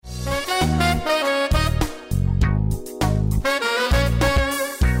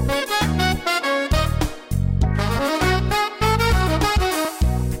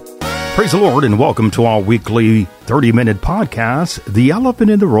Praise the Lord and welcome to our weekly 30-minute podcast, The Elephant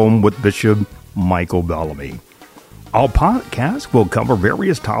in the Room with Bishop Michael Bellamy. Our podcast will cover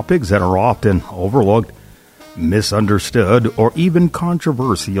various topics that are often overlooked, misunderstood, or even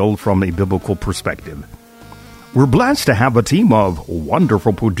controversial from a biblical perspective. We're blessed to have a team of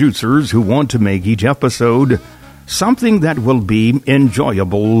wonderful producers who want to make each episode something that will be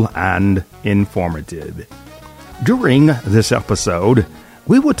enjoyable and informative. During this episode,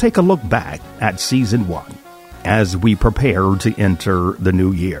 we will take a look back at Season 1 as we prepare to enter the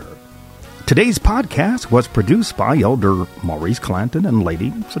new year. Today's podcast was produced by Elder Maurice Clanton and Lady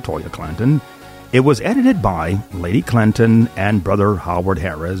Satoya Clanton. It was edited by Lady Clanton and Brother Howard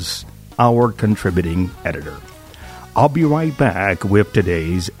Harris, our contributing editor. I'll be right back with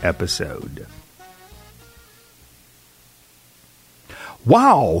today's episode.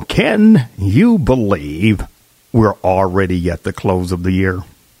 Wow, can you believe we're already at the close of the year?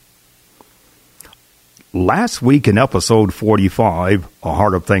 Last week in episode 45, A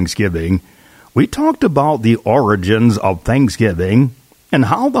Heart of Thanksgiving, we talked about the origins of Thanksgiving and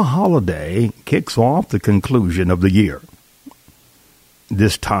how the holiday kicks off the conclusion of the year.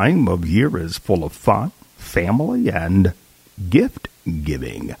 This time of year is full of fun, family, and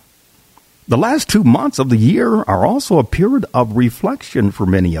gift-giving. The last 2 months of the year are also a period of reflection for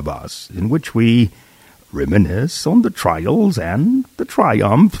many of us, in which we reminisce on the trials and the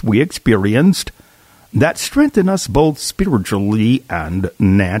triumphs we experienced that strengthen us both spiritually and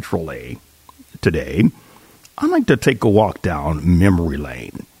naturally. Today, I'd like to take a walk down memory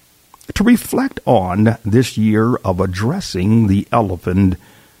lane to reflect on this year of addressing the elephant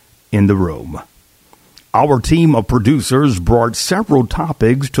in the room. Our team of producers brought several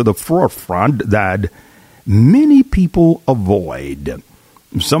topics to the forefront that many people avoid.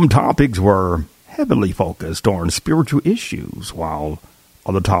 Some topics were heavily focused on spiritual issues, while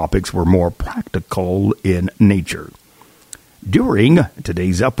other topics were more practical in nature. During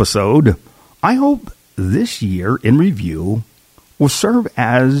today's episode, I hope this year in review will serve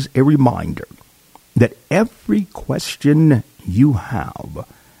as a reminder that every question you have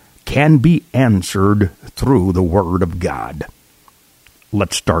can be answered through the Word of God.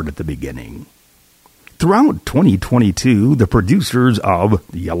 Let's start at the beginning. Throughout 2022, the producers of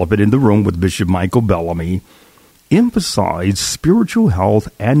The Elephant in the Room with Bishop Michael Bellamy emphasized spiritual health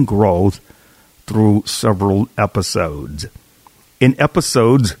and growth through several episodes. In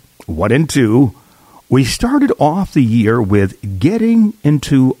episodes 1 and 2, we started off the year with getting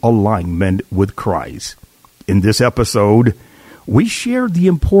into alignment with Christ. In this episode, we shared the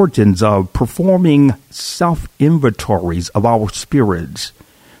importance of performing self-inventories of our spirits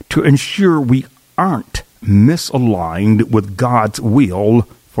to ensure we aren't misaligned with God's will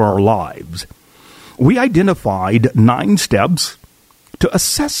for our lives. We identified 9 steps to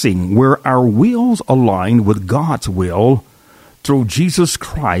assessing where our wills align with God's will through Jesus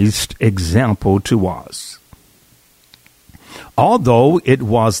Christ's example to us. Although it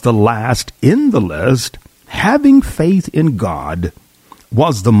was the last in the list, having faith in God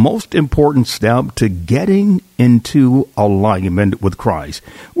was the most important step to getting into alignment with Christ.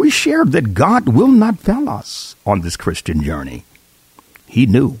 We shared that God will not fail us on this Christian journey. He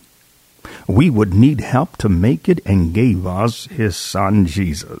knew we would need help to make it and gave us His Son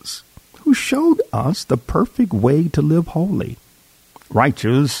Jesus, who showed us the perfect way to live holy,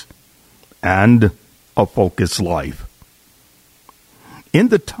 righteous, and a focused life. In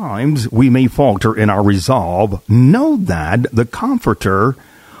the times we may falter in our resolve, know that the Comforter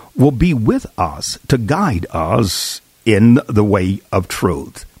will be with us to guide us in the way of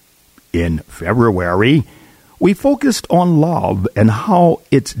truth. In February, we focused on love and how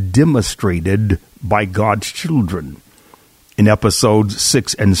it's demonstrated by God's children. In episodes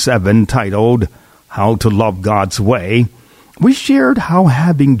 6 and 7, titled How to Love God's Way, we shared how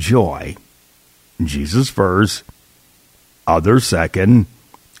having joy, Jesus first, others second,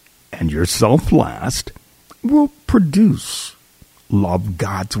 and yourself last, will produce love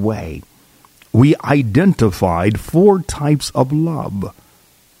God's way. We identified 4 types of love: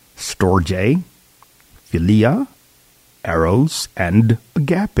 storge, philia, eros, and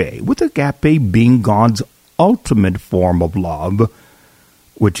agape, with agape being God's ultimate form of love,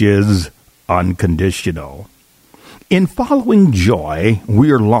 which is unconditional. In following joy,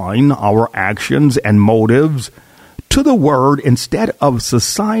 we align our actions and motives to the Word instead of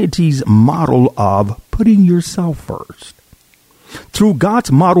society's model of putting yourself first. Through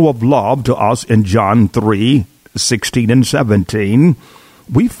God's model of love to us in John 3:16 and 17,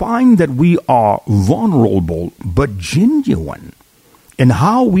 we find that we are vulnerable but genuine in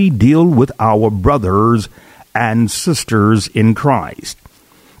how we deal with our brothers and sisters in Christ.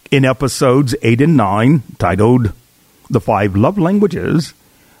 In episodes 8 and 9, titled The 5 Love Languages,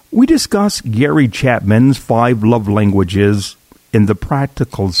 we discuss Gary Chapman's 5 love languages in the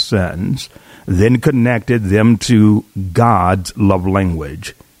practical sense, then connected them to God's love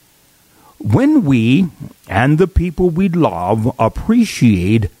language. When we and the people we love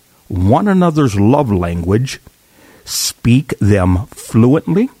appreciate one another's love language, speak them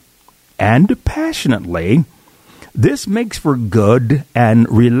fluently and passionately, this makes for good and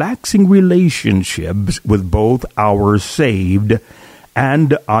relaxing relationships with both our saved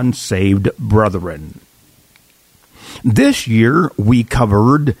and unsaved brethren. This year, we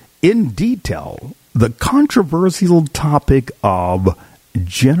covered in detail the controversial topic of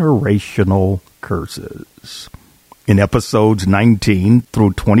generational curses. In episodes 19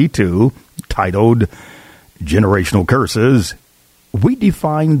 through 22, titled Generational Curses, we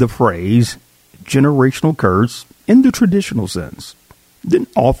defined the phrase generational curse in the traditional sense, then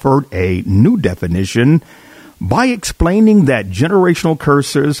offered a new definition by explaining that generational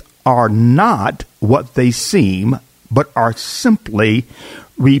curses are not what they seem, but are simply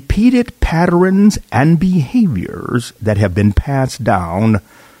repeated patterns and behaviors that have been passed down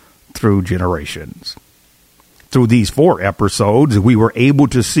through generations. Through these 4 episodes, we were able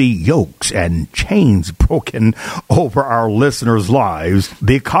to see yokes and chains broken over our listeners' lives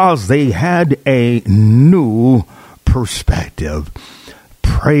because they had a new perspective.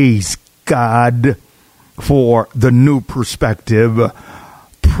 Praise God for the new perspective.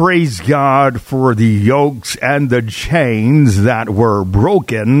 Praise God for the yokes and the chains that were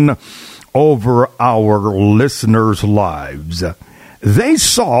broken over our listeners' lives. They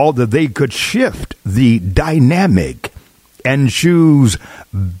saw that they could shift the dynamic and choose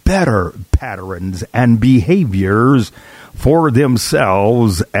better patterns and behaviors for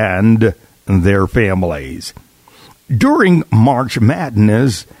themselves and their families. During March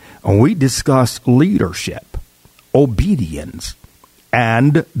Madness, we discussed leadership, obedience,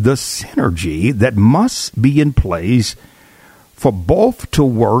 and the synergy that must be in place for both to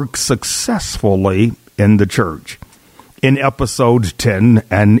work successfully in the church. In episodes 10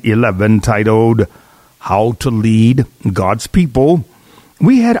 and 11, titled How to Lead God's People,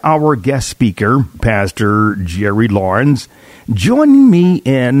 we had our guest speaker, Pastor Jerry Lawrence, joining me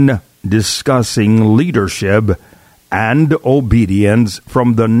in discussing leadership and obedience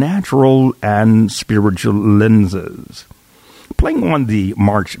from the natural and spiritual lenses. Playing on the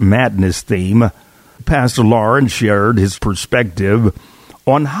March Madness theme, Pastor Lawrence shared his perspective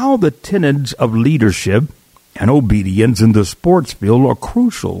on how the tenets of leadership and obedience in the sports field are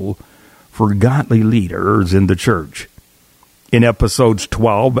crucial for godly leaders in the church. In episodes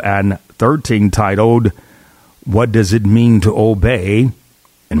 12 and 13, titled, What Does It Mean to Obey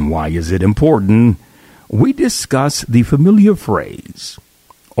and Why Is It Important?, we discuss the familiar phrase,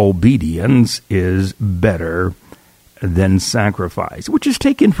 obedience is better than sacrifice, which is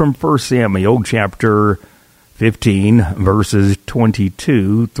taken from 1 Samuel chapter 15, verses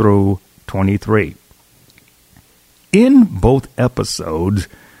 22 through 23. In both episodes,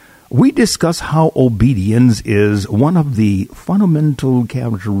 we discuss how obedience is one of the fundamental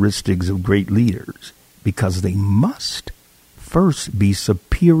characteristics of great leaders, because they must first be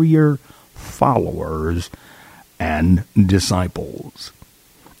superior followers and disciples.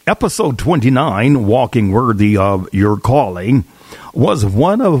 Episode 29, Walking Worthy of Your Calling, was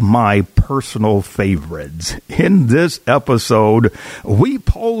one of my personal favorites. In this episode, we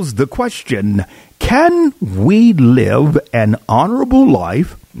posed the question, can we live an honorable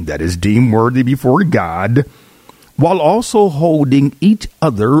life that is deemed worthy before God, while also holding each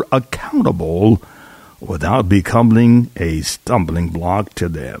other accountable without becoming a stumbling block to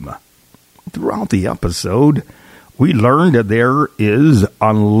them? Throughout the episode, we learned that there is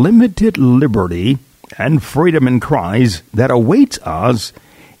unlimited liberty and freedom in Christ that awaits us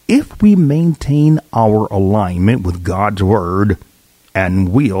if we maintain our alignment with God's Word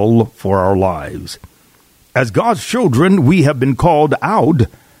and will for our lives. As God's children, we have been called out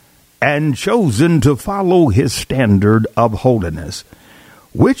and chosen to follow His standard of holiness,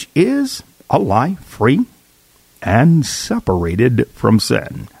 which is a life free and separated from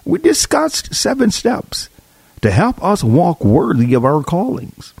sin. We discussed 7 steps to help us walk worthy of our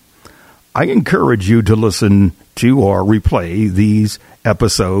callings. I encourage you to listen to or replay these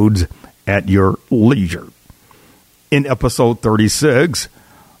episodes at your leisure. In episode 36,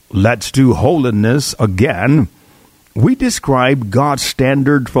 Let's Do Holiness Again, we described God's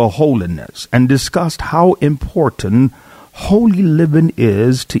standard for holiness and discussed how important holy living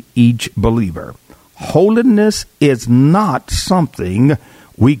is to each believer. Holiness is not something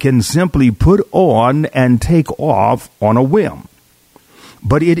we can simply put on and take off on a whim.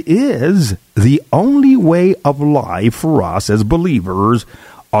 but it is the only way of life for us as believers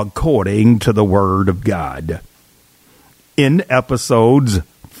according to the Word of God. In episodes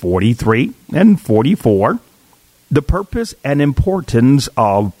 43 and 44, the purpose and importance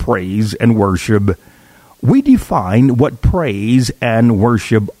of praise and worship, we defined what praise and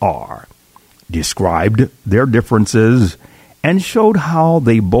worship are, described their differences, and showed how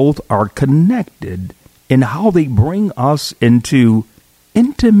they both are connected in how they bring us into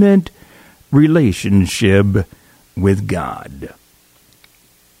intimate relationship with God.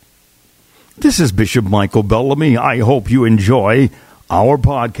 This is Bishop Michael Bellamy. I hope you enjoy our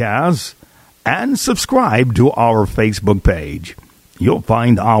podcast and subscribe to our Facebook page. You'll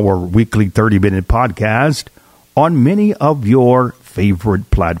find our weekly 30-minute podcast on many of your favorite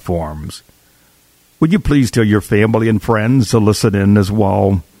platforms. Would you please tell your family and friends to listen in as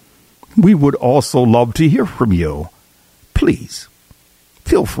well? We would also love to hear from you. Please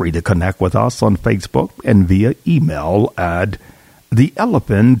feel free to connect with us on Facebook and via email at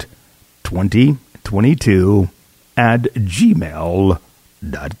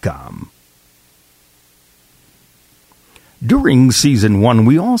theelephant2022@gmail.com. During Season 1,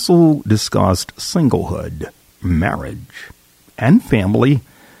 we also discussed singlehood, marriage, and family,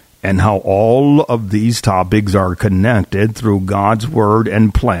 and how all of these topics are connected through God's Word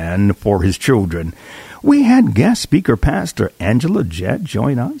and plan for His children. We had guest speaker Pastor Angela Jett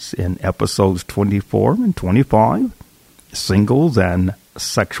join us in episodes 24 and 25, Singles and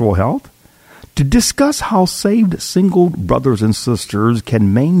Sexual Health, to discuss how saved single brothers and sisters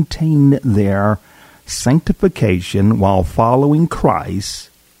can maintain their sanctification while following Christ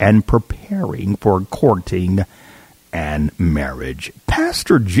and preparing for courting and marriage.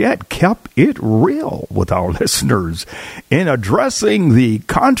 Pastor Jett kept it real with our listeners in addressing the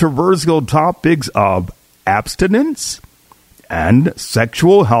controversial topics of abstinence and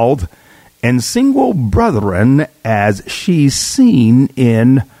sexual health and single brethren, as she's seen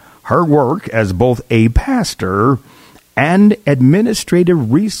in her work as both a pastor and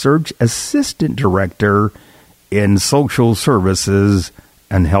administrative research assistant director in social services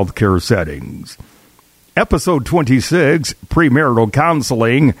and healthcare settings. Episode 26, Premarital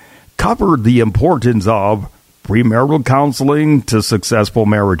Counseling, covered the importance of premarital counseling to successful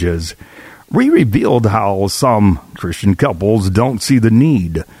marriages. We revealed how some Christian couples don't see the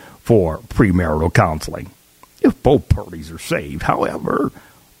need for premarital counseling if both parties are saved. However,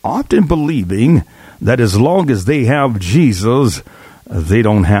 often believing that as long as they have Jesus, they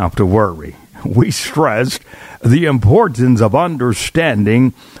don't have to worry. We stressed the importance of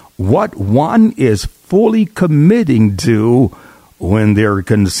understanding what one is fully committing to when they're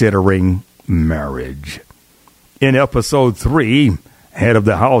considering marriage. In episode 3, Head of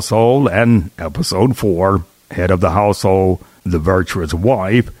the Household, and episode 4, Head of the Household, the Virtuous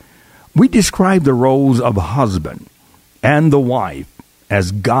Wife, we describe the roles of husband and the wife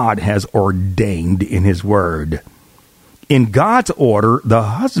as God has ordained in His Word. In God's order, the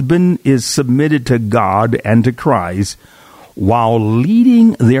husband is submitted to God and to Christ while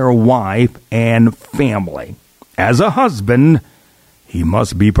leading their wife and family. As a husband, he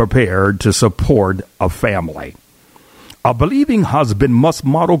must be prepared to support a family. A believing husband must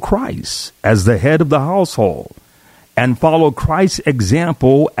model Christ as the head of the household and follow Christ's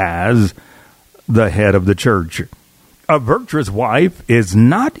example as the head of the church. A virtuous wife is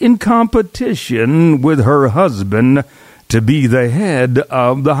not in competition with her husband to be the head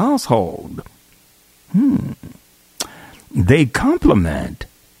of the household. They complement,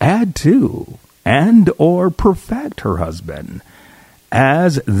 add to, and or perfect her husband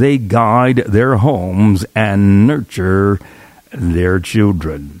as they guide their homes and nurture their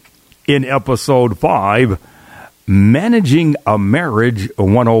children. In episode 5, Managing a Marriage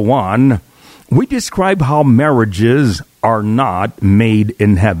 101, we describe how marriages are not made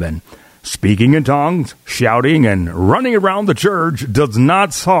in heaven. Speaking in tongues, shouting, and running around the church does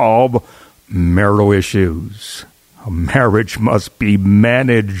not solve marital issues. A marriage must be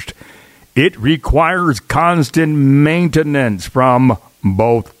managed. It requires constant maintenance from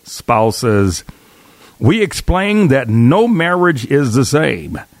both spouses. We explain that no marriage is the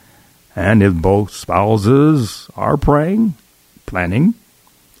same. And if both spouses are praying, planning,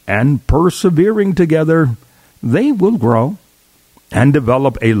 and persevering together, they will grow and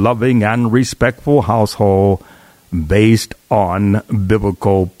develop a loving and respectful household based on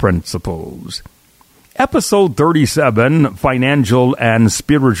biblical principles. Episode 37, Financial and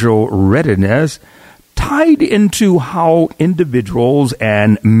Spiritual Readiness, tied into how individuals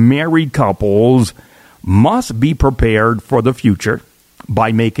and married couples must be prepared for the future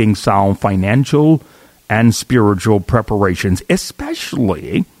by making sound financial and spiritual preparations,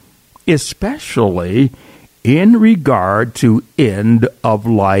 especially in regard to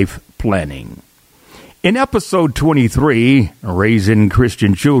end-of-life planning. In episode 23, Raising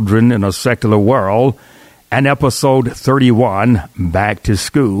Christian Children in a Secular World, and episode 31, Back to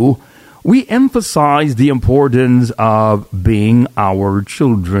School, we emphasize the importance of being our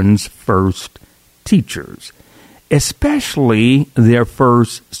children's first teachers, especially their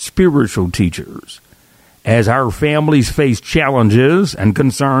first spiritual teachers, as our families face challenges and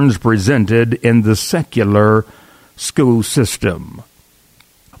concerns presented in the secular school system.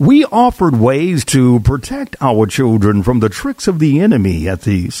 We offered ways to protect our children from the tricks of the enemy at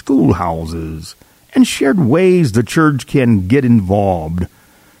the schoolhouses and shared ways the church can get involved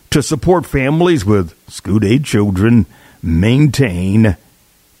to support families with school-age children maintain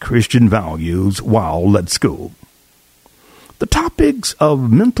Christian values while at school. The topics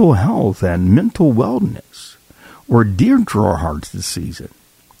of mental health and mental wellness were dear to our hearts this season.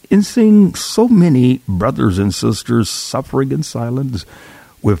 In seeing so many brothers and sisters suffering in silence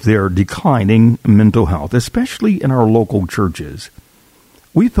with their declining mental health, especially in our local churches,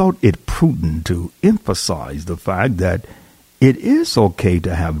 we felt it prudent to emphasize the fact that it is okay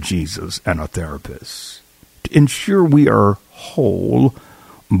to have Jesus and a therapist to ensure we are whole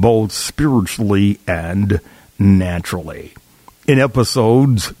both spiritually and naturally. In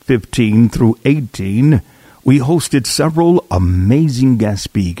episodes 15 through 18, we hosted several amazing guest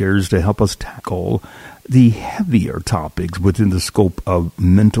speakers to help us tackle the heavier topics within the scope of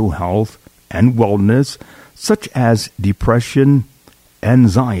mental health and wellness, such as depression,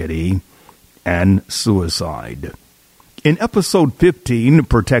 anxiety, and suicide. In episode 15,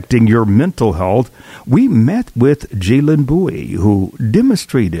 Protecting Your Mental Health, we met with Jalen Bowie, who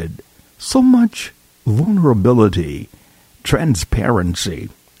demonstrated so much vulnerability, transparency,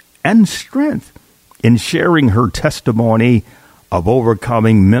 and strength in sharing her testimony of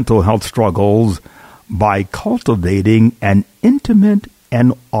overcoming mental health struggles by cultivating an intimate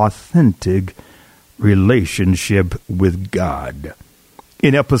and authentic relationship with God.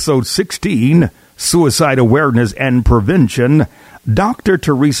 In episode 16, Suicide Awareness and Prevention, Dr.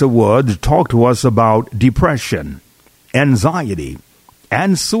 Teresa Woods talked to us about depression, anxiety,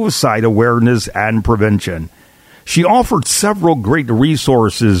 and suicide awareness and prevention. She offered several great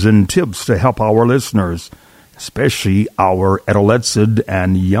resources and tips to help our listeners, especially our adolescent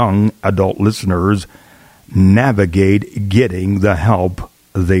and young adult listeners, navigate getting the help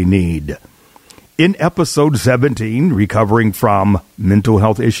they need. In episode 17, Recovering from Mental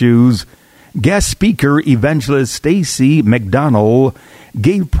Health Issues, guest speaker Evangelist Stacy McDonald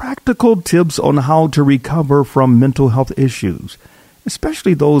gave practical tips on how to recover from mental health issues,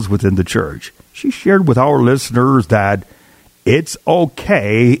 especially those within the church. She shared with our listeners that it's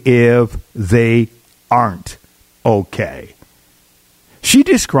okay if they aren't okay. She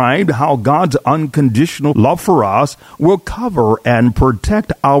described how God's unconditional love for us will cover and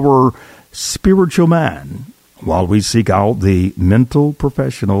protect our spiritual man while we seek out the mental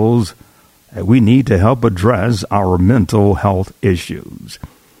professionals that we need to help address our mental health issues.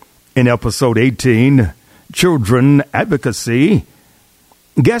 In episode 18, Children Advocacy,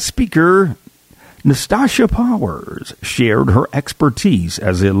 guest speaker Nastasia Powers shared her expertise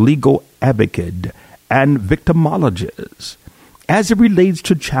as a legal advocate and victimologist as it relates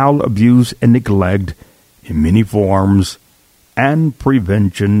to child abuse and neglect in many forms and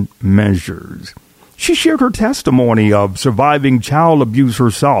prevention measures. She shared her testimony of surviving child abuse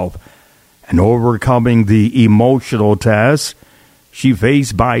herself and overcoming the emotional tasks she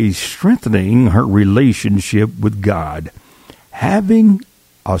faced by strengthening her relationship with God, having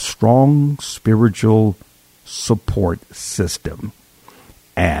a strong spiritual support system,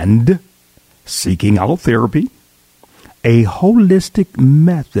 and seeking out therapy, a holistic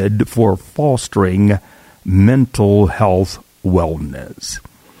method for fostering mental health wellness.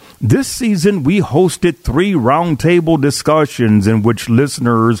 This season, we hosted 3 roundtable discussions in which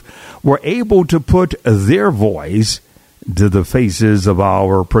listeners were able to put their voice to the faces of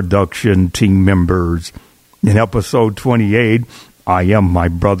our production team members. In episode 28, I Am My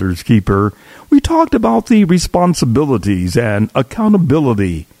Brother's Keeper, we talked about the responsibilities and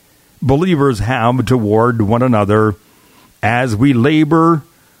accountability believers have toward one another as we labor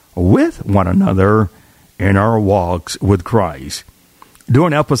with one another in our walks with Christ.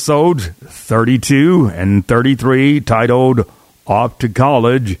 During episodes 32 and 33, titled Off to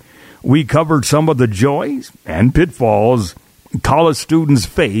College, we covered some of the joys and pitfalls college students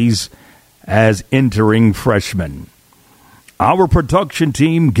face as entering freshmen. Our production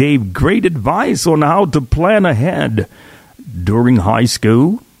team gave great advice on how to plan ahead during high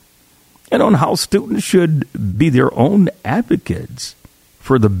school and on how students should be their own advocates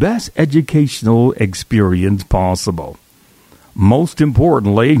for the best educational experience possible. Most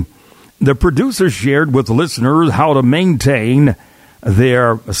importantly, the producer shared with listeners how to maintain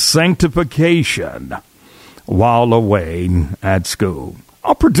their sanctification while away at school.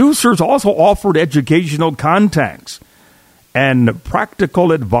 Our producers also offered educational context and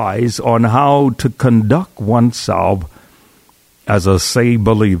practical advice on how to conduct oneself as a saved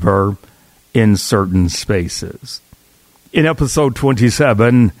believer in certain spaces. In episode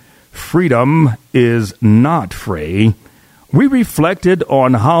 27, Freedom is Not Free, we reflected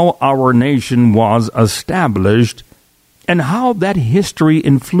on how our nation was established and how that history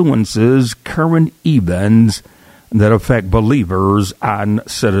influences current events that affect believers and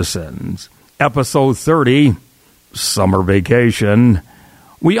citizens. Episode 30, Summer Vacation,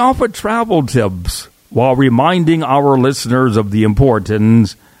 we offered travel tips while reminding our listeners of the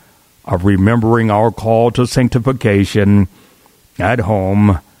importance of remembering our call to sanctification at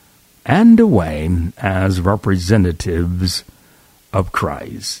home and away as representatives of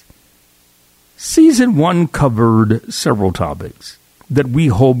Christ. Season 1 covered several topics that we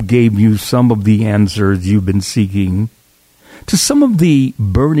hope gave you some of the answers you've been seeking to some of the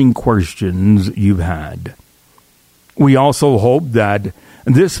burning questions you've had. We also hope that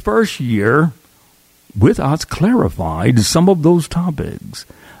this first year with us clarified some of those topics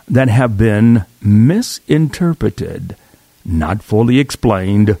that have been misinterpreted, not fully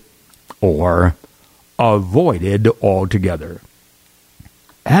explained, or avoided altogether.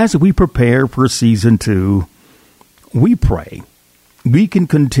 As we prepare for Season 2, we pray we can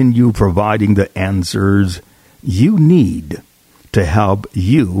continue providing the answers you need to help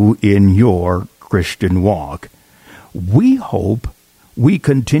you in your Christian walk. We hope we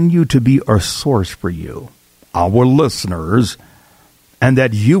continue to be a source for you, our listeners, and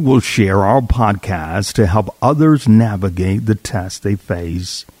that you will share our podcast to help others navigate the tests they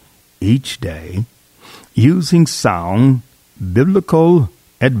face each day using sound biblical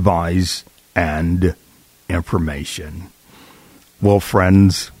advice and information. Well,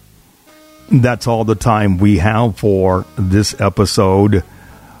 friends, that's all the time we have for this episode,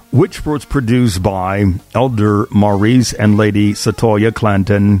 which was produced by Elder Maurice and Lady Satoya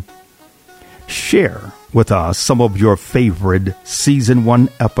Clanton. Share with us some of your favorite Season 1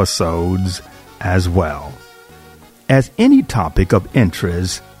 episodes as well as any topic of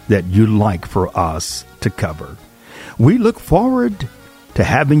interest that you'd like for us to cover. We look forward to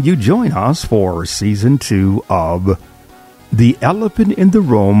having you join us for Season 2 of The Elephant in the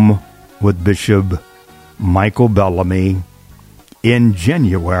Room with Bishop Michael Bellamy in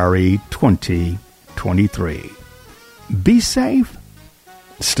January 2023. Be safe,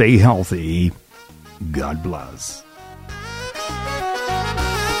 stay healthy, God bless.